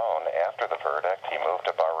stone after the verdict. He moved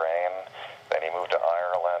to Bahrain, then he moved to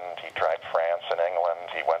Ireland, he tried France and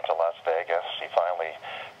England, he went to Las Vegas, he finally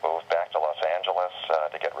moved back to Los Angeles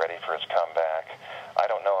to get ready for his comeback. I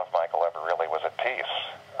don't know if Michael ever really was at peace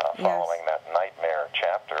following that nightmare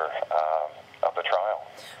chapter of the trial.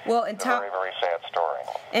 Well, and it's a very, very sad story.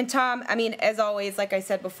 And Tom, I mean, as always, like I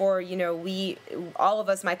said before, all of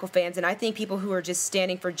us Michael fans, and I think people who are just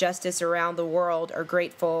standing for justice around the world are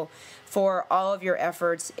grateful for all of your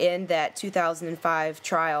efforts in that 2005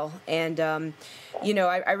 trial. And,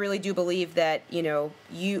 I really do believe that,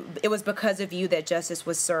 it was because of you that justice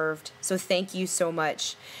was served. So thank you so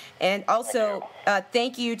much. And also,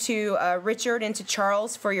 thank you to Richard and to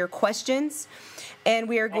Charles for your questions. And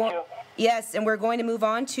we are going. Yes, and we're going to move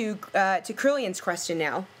on to Crillian's question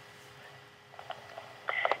now.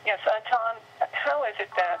 Yes, Tom, how is it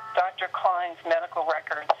that Dr. Klein's medical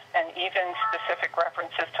records and even specific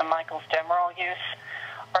references to Michael's Demerol use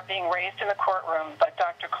are being raised in the courtroom, but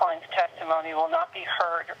Dr. Klein's testimony will not be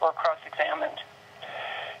heard or cross-examined?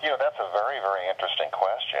 That's a very, very interesting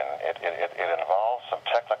question. It involves some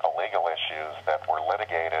technical legal issues that were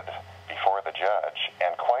litigated before the judge,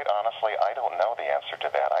 and quite honestly, I don't know the answer to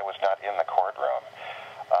that. I was not in the courtroom.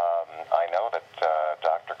 I know that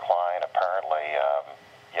Dr. Klein apparently,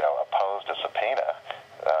 opposed a subpoena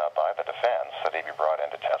by the defense that he be brought in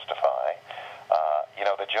to testify.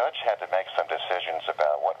 The judge had to make some decisions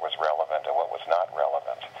about what was relevant and what was not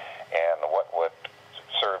relevant, and what would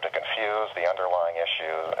serve to confuse the underlying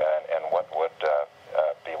issues and what would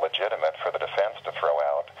be legitimate for the defense to throw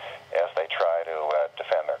out as they try to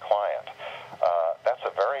defend their client. That's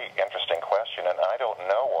a very interesting question, and I don't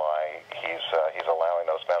know why he's allowing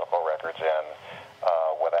those medical records in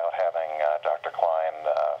without having Dr. Klein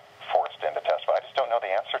forced in to testify. I just don't know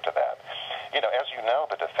the answer to that. As you know,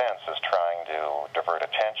 the defense is trying to divert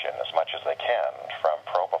attention as much as they can from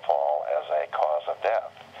propofol as a cause of death.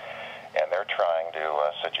 And they're trying to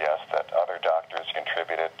suggest that other doctors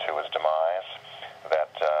contributed to his demise, that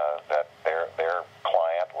their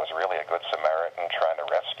client was really a good Samaritan trying to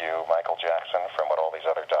rescue Michael Jackson from what all these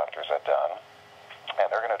other doctors had done, and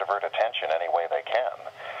they're going to divert attention any way they can.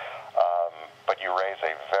 But you raise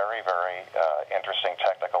a very, very interesting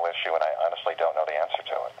technical issue, and I honestly don't know the answer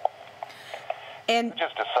to it. And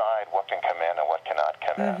judges decide what can come in and what cannot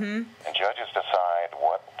come in, and judges decide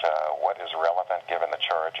what is relevant given the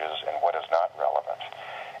charges and what is not relevant,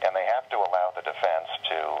 and they have to allow the defense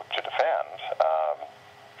to defend.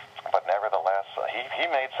 But nevertheless, he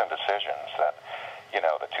made some decisions that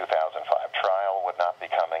the 2005 trial would not be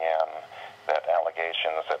coming in, that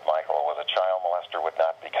allegations that Michael was a child molester would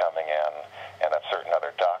not be coming in, and that certain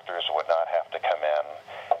other doctors would not have to come in.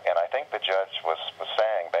 And I think the judge was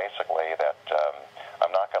saying basically that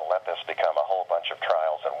I'm not going to let this become a whole bunch of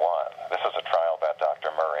trials in one. This is a trial about Dr.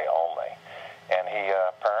 Murray only. And he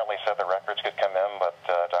apparently said the records could come in, but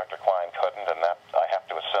Dr. Klein couldn't, and that, I have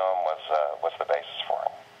to assume, was the basis for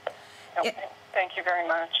it. Okay. Thank you very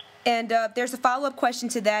much. And there's a follow-up question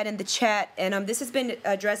to that in the chat, and this has been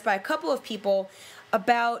addressed by a couple of people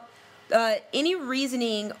about any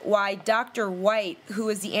reasoning why Dr. White, who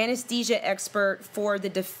is the anesthesia expert for the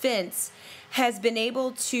defense, has been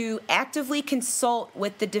able to actively consult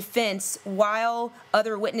with the defense while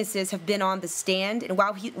other witnesses have been on the stand, and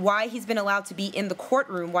why he's been allowed to be in the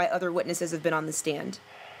courtroom while other witnesses have been on the stand.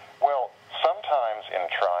 Well, sometimes in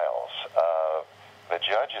trials, the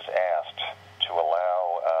judge is asked to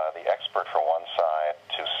allow the expert from one side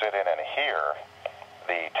to sit in and hear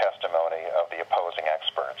the testimony of the opposing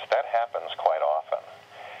experts. That happens quite often.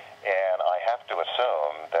 And I have to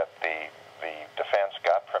assume that the defense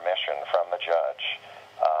got permission from the judge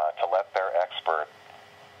to let their expert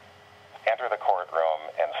enter the courtroom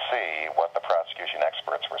and see what the prosecution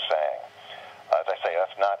experts were saying. As I say,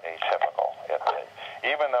 that's not atypical.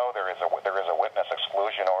 Even though there is a witness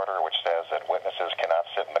exclusion order which says that witnesses cannot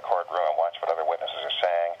sit in the courtroom and watch what other witnesses are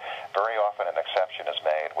saying, very often an exception is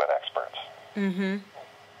made with experts.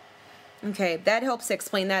 Okay, that helps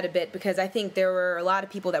explain that a bit, because I think there were a lot of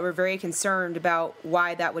people that were very concerned about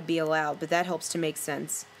why that would be allowed, but that helps to make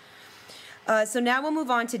sense. So now we'll move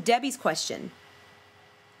on to Debbie's question.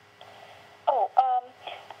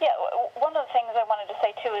 Yeah, one of the things I wanted to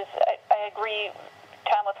say, too, is I agree,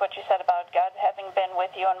 Tom, with what you said about God having been with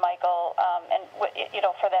you and Michael, and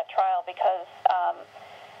for that trial, because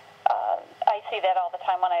I see that all the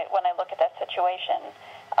time when I look at that situation.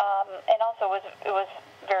 And also it was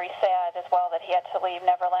very sad as well that he had to leave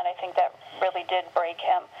Neverland. I think that really did break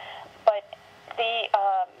him. But the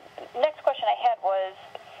next question I had was,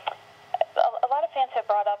 a lot of fans have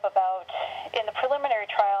brought up about, in the preliminary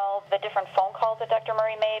trial, the different phone calls that Dr.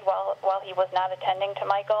 Murray made while he was not attending to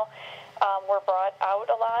Michael were brought out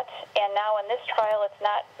a lot. And now in this trial, it's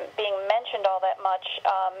not being mentioned all that much.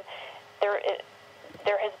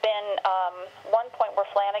 There has been one point where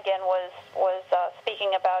Flanagan was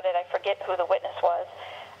speaking about it. I forget who the witness was.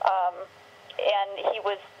 And he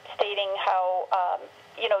was stating how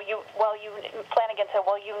Flanagan said,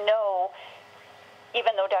 well,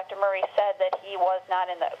 even though Dr. Murray said that he was not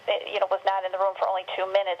in the room for only 2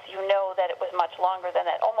 minutes, you know that it was much longer than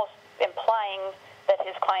that, almost implying that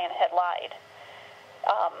his client had lied.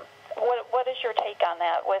 What is your take on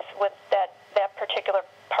that with that particular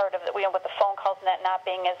part of it, with the phone calls and that not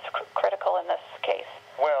being as critical in this case?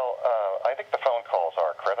 Well, I think the phone calls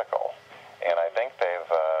are critical, and I think they've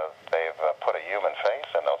put a human face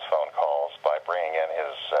in those phone calls by bringing in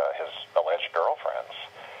his alleged girlfriends.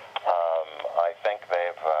 I think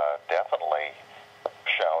they've definitely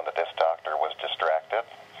shown that this doctor was distracted,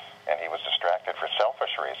 and he was distracted for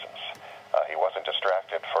selfish reasons. He wasn't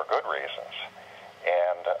distracted for good reasons.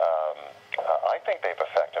 And I think they've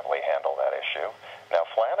effectively handled that issue. Now,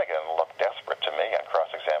 Flanagan looked desperate to me on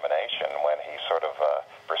cross-examination when he sort of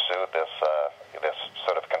pursued this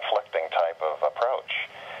sort of conflicting type of approach,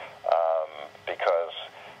 because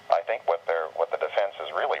I think what the defense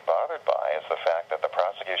is really bothered by is the fact that the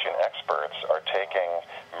prosecution experts are taking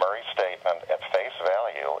Murray's statement at face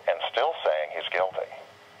value and still saying he's guilty.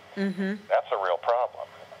 Mm-hmm. That's a real problem,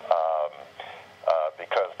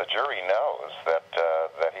 because the jury knows that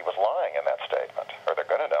he was lying in that statement, or they're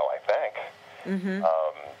going to know, I think,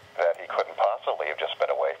 that he couldn't possibly have just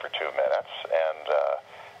been away for 2 minutes,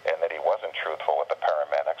 and that he wasn't truthful with the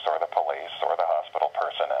paramedics or the police or the hospital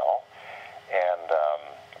personnel. And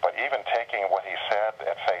but even taking what he said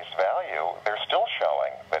at face value, they're still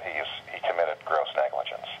showing that he committed gross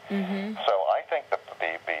negligence. Mm-hmm. So I think that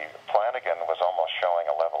the Flanagan was almost showing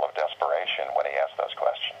a level of desperation when he asked those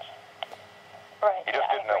questions. Right. He just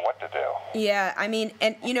didn't know what to do. Yeah, I mean,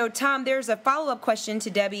 and, Tom, there's a follow-up question to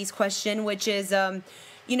Debbie's question, which is,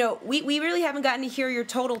 we really haven't gotten to hear your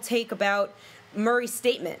total take about Murray's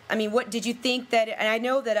statement. I mean, what did you think that, and I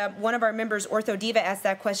know that one of our members, Ortho Diva, asked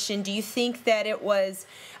that question, do you think that it was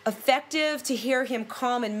effective to hear him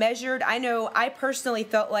calm and measured? I know I personally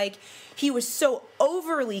felt like he was so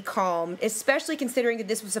overly calm, especially considering that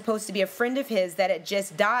this was supposed to be a friend of his that had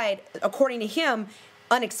just died, according to him,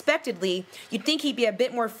 unexpectedly. You'd think he'd be a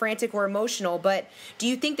bit more frantic or emotional, but do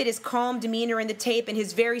you think that his calm demeanor in the tape and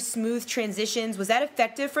his very smooth transitions, was that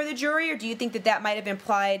effective for the jury, or do you think that might have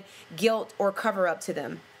implied guilt or cover-up to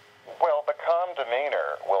them? Well, the calm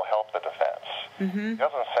demeanor will help the defense. Mm-hmm. He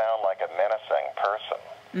doesn't sound like a menacing person.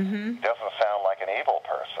 Mm-hmm. He doesn't sound like an evil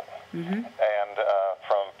person. Mm-hmm. And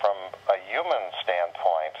from a human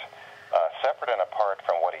standpoint, separate and apart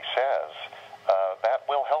from what he says, that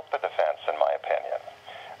will help the defense, in my opinion.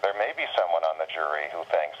 There may be someone on the jury who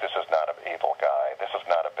thinks this is not an evil guy, this is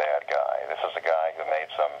not a bad guy, this is a guy who made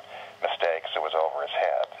some mistakes, who was over his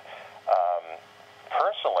head.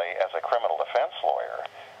 Personally, as a criminal defense lawyer,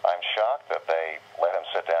 I'm shocked that they let him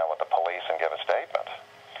sit down with the police and give a statement.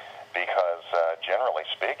 Because generally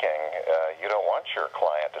speaking, you don't want your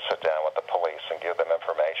client to sit down with the police and give them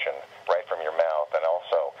information right from your mouth and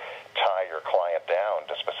also tie your client down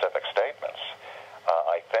to specific statements.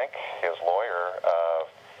 I think his lawyer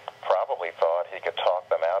probably thought he could talk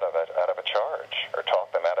them out of a charge or talk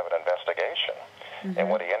them out of an investigation. Mm-hmm. And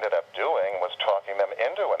what he ended up doing was talking them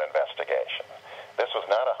into an investigation. This was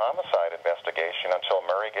not a homicide investigation until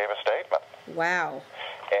Murray gave a statement. Wow.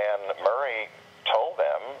 And Murray told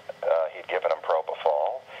them he'd given him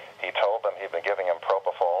propofol. He told them he'd been giving him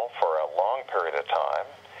propofol for a long period of time.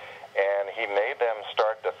 And he made them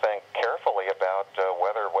start to think carefully about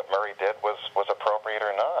whether what Murray did was appropriate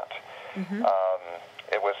or not. Mm-hmm.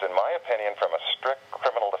 It was, in my opinion, from a strict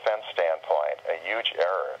criminal defense standpoint, a huge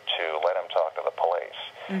error to let him talk to the police.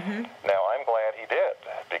 Mm-hmm. Now, I'm glad he did,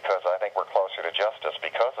 because I think we're closer to justice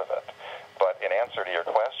because of it. But in answer to your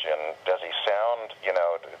question, does he sound,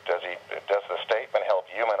 does the statement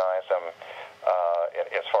help humanize him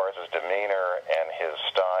as far as his demeanor and his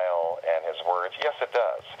style and his words? Yes, it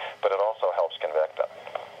does. But it also helps convict him.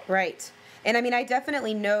 Right. And I mean, I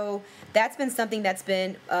definitely know that's been something that's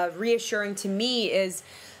been reassuring to me, is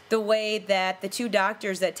the way that the two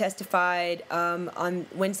doctors that testified on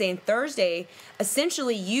Wednesday and Thursday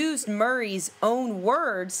essentially used Murray's own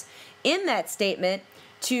words in that statement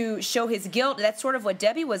to show his guilt. That's sort of what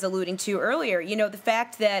Debbie was alluding to earlier. The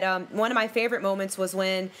fact that one of my favorite moments was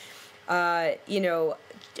when,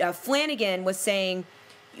 Flanagan was saying,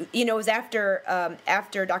 it was after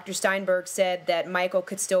Dr. Steinberg said that Michael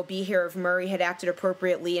could still be here if Murray had acted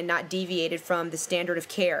appropriately and not deviated from the standard of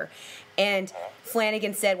care. And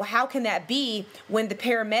Flanagan said, well, how can that be when the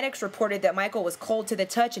paramedics reported that Michael was cold to the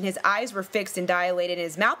touch and his eyes were fixed and dilated and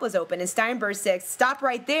his mouth was open? And Steinberg said, stop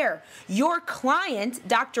right there. Your client,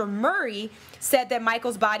 Dr. Murray, said that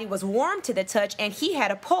Michael's body was warm to the touch and he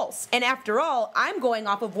had a pulse. And after all, I'm going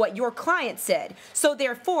off of what your client said. So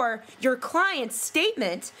therefore, your client's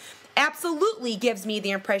statement absolutely gives me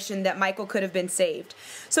the impression that Michael could have been saved.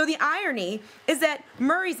 So the irony is that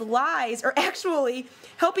Murray's lies are actually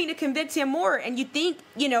helping to convict him more. And you'd think,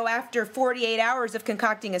 after 48 hours of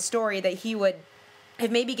concocting a story that he would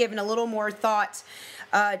have maybe given a little more thought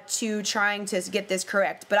to trying to get this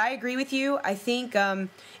correct. But I agree with you. I think in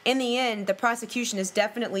the end, the prosecution has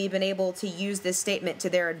definitely been able to use this statement to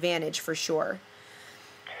their advantage for sure.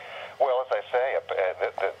 Well, as I say,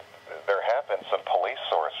 there have been some police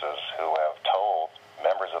sources who have told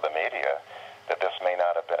members of the media that this may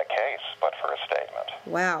not have been a case, but for a statement.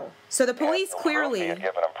 Wow. So the police clearly... He had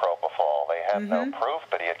given him propofol. They had no proof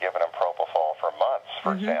that he had given him propofol for months,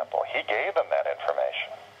 for example. He gave them that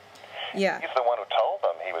information. Yeah. He's the one who told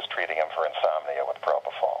them he was treating him for insomnia with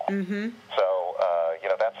propofol. So,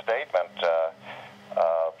 that statement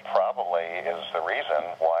probably is the reason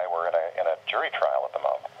why we're in a jury trial at the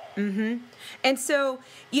moment. And so,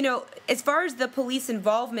 as far as the police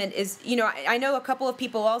involvement is, I know a couple of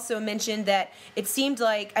people also mentioned that it seemed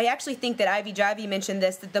like, I actually think that Ivy Jivey mentioned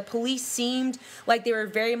this, that the police seemed like they were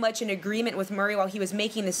very much in agreement with Murray while he was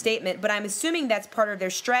making the statement, but I'm assuming that's part of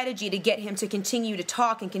their strategy to get him to continue to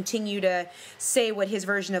talk and continue to say what his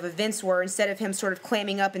version of events were instead of him sort of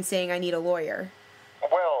clamming up and saying, I need a lawyer.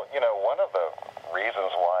 Well, one of the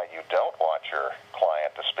reasons why you don't want your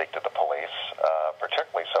client to speak to the police,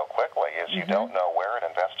 particularly so quickly, is you don't know where an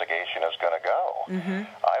investigation is going to go.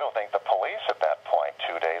 I don't think the police at that point,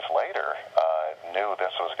 2 days later, knew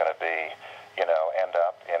this was going to be, end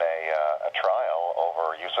up in a trial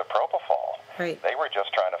over use of propofol. Right. They were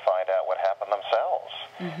just trying to find out what happened themselves.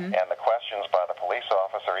 And the questions by the police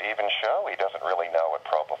officer even show he doesn't really know what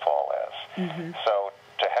propofol is. So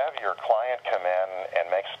to have your client come in and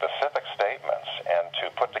make specific statements and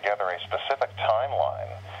to put together a specific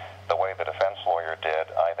timeline the way the defense lawyer did,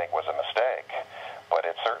 I think was a mistake. But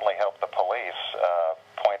it certainly helped the police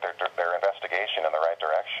point their investigation in the right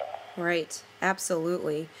direction. Right.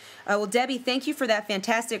 Absolutely. Well, Debbie, thank you for that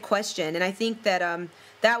fantastic question. And I think that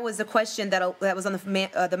that was a question that was on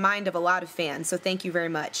the mind of a lot of fans. So thank you very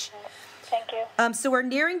much. Thank you. So we're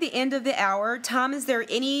nearing the end of the hour. Tom, is there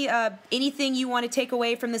anything you want to take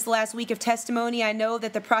away from this last week of testimony? I know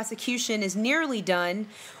that the prosecution is nearly done,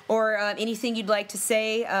 or anything you'd like to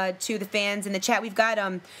say to the fans in the chat. We've got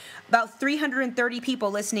about 330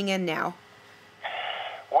 people listening in now.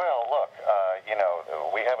 Well, look,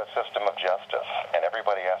 we have a system of justice, and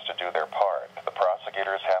everybody has to do their part. The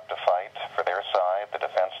prosecutors have to fight for their side. The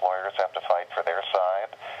defense lawyers have to fight for their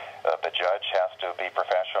side. The judge has to be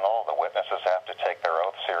professional. The witnesses have to take their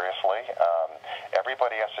oath seriously.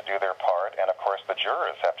 Everybody has to do their part, and of course the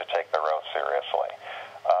jurors have to take their oath seriously.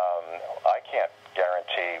 I can't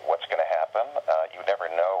guarantee what's going to happen. You never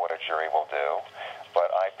know what a jury will do,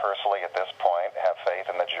 but I personally at this point have faith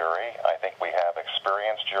in the jury. I think we have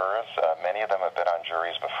experienced jurors. Many of them have been on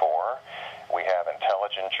juries before. We have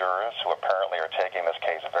intelligent jurors who apparently are taking this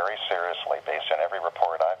case very seriously based on every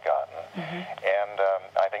report I've gotten. And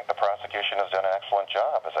I think the prosecution has done an excellent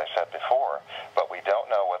job, as I said before, but we don't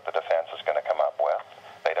know what the defense is going to come up with.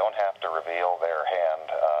 They don't have to reveal their hand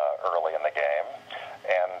early in the game.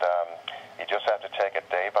 And you just have to take it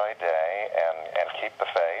day by day and keep the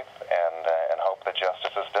faith and hope that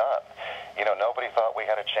justice is done. Nobody thought we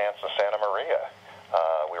had a chance in Santa Maria.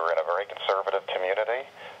 We were in a very conservative community,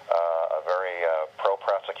 a very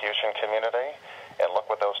pro-prosecution community, and look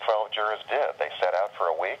what those 12 jurors did. They sat out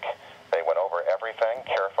for a week. They went over everything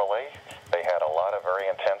carefully. They had a lot of very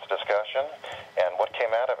intense discussion, and what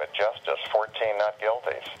came out of it? Justice, 14 not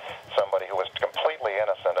guilties, somebody who was completely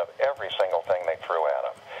innocent of every single thing they threw at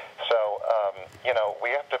him. So, we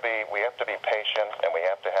have to be patient, and we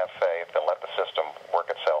have to have faith and let the system work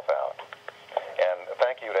itself out. And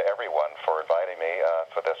thank you to everyone for inviting me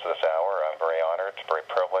for this hour. I'm very honored, very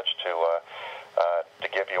privileged to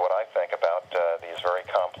give you what I think about these very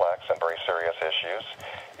complex and very serious issues.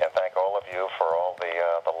 And thank all of you for all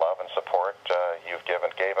the love and support you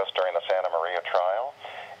gave us during the Santa Maria trial,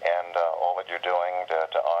 and all that you're doing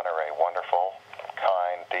to honor a wonderful,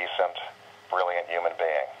 kind, decent, brilliant human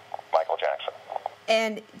being, Michael Jackson.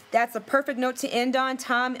 And that's a perfect note to end on.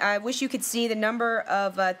 Tom, I wish you could see the number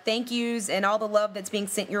of thank yous and all the love that's being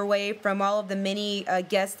sent your way from all of the many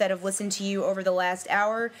guests that have listened to you over the last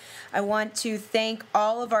hour. I want to thank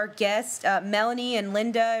all of our guests, Melanie and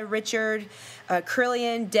Linda, Richard,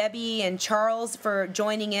 Krillian, Debbie, and Charles for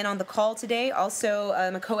joining in on the call today. Also,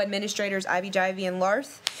 my co-administrators, Ivy, Jivy, and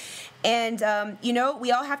Larth. And, you know,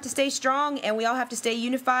 we all have to stay strong, and we all have to stay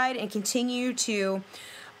unified and continue to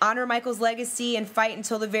honor Michael's legacy and fight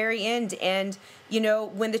until the very end. And, you know,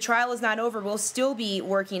 when the trial is not over, we'll still be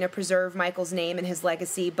working to preserve Michael's name and his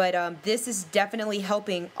legacy. But this is definitely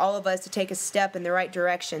helping all of us to take a step in the right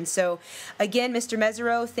direction. So, again, Mr.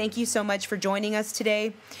 Mesereau, thank you so much for joining us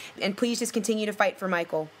today. And please just continue to fight for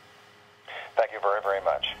Michael. Thank you very, very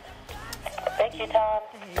much. Thank you, Tom.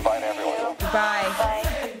 Goodbye to everyone. Bye.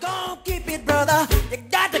 Bye. Don't keep it, brother. You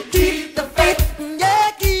got to keep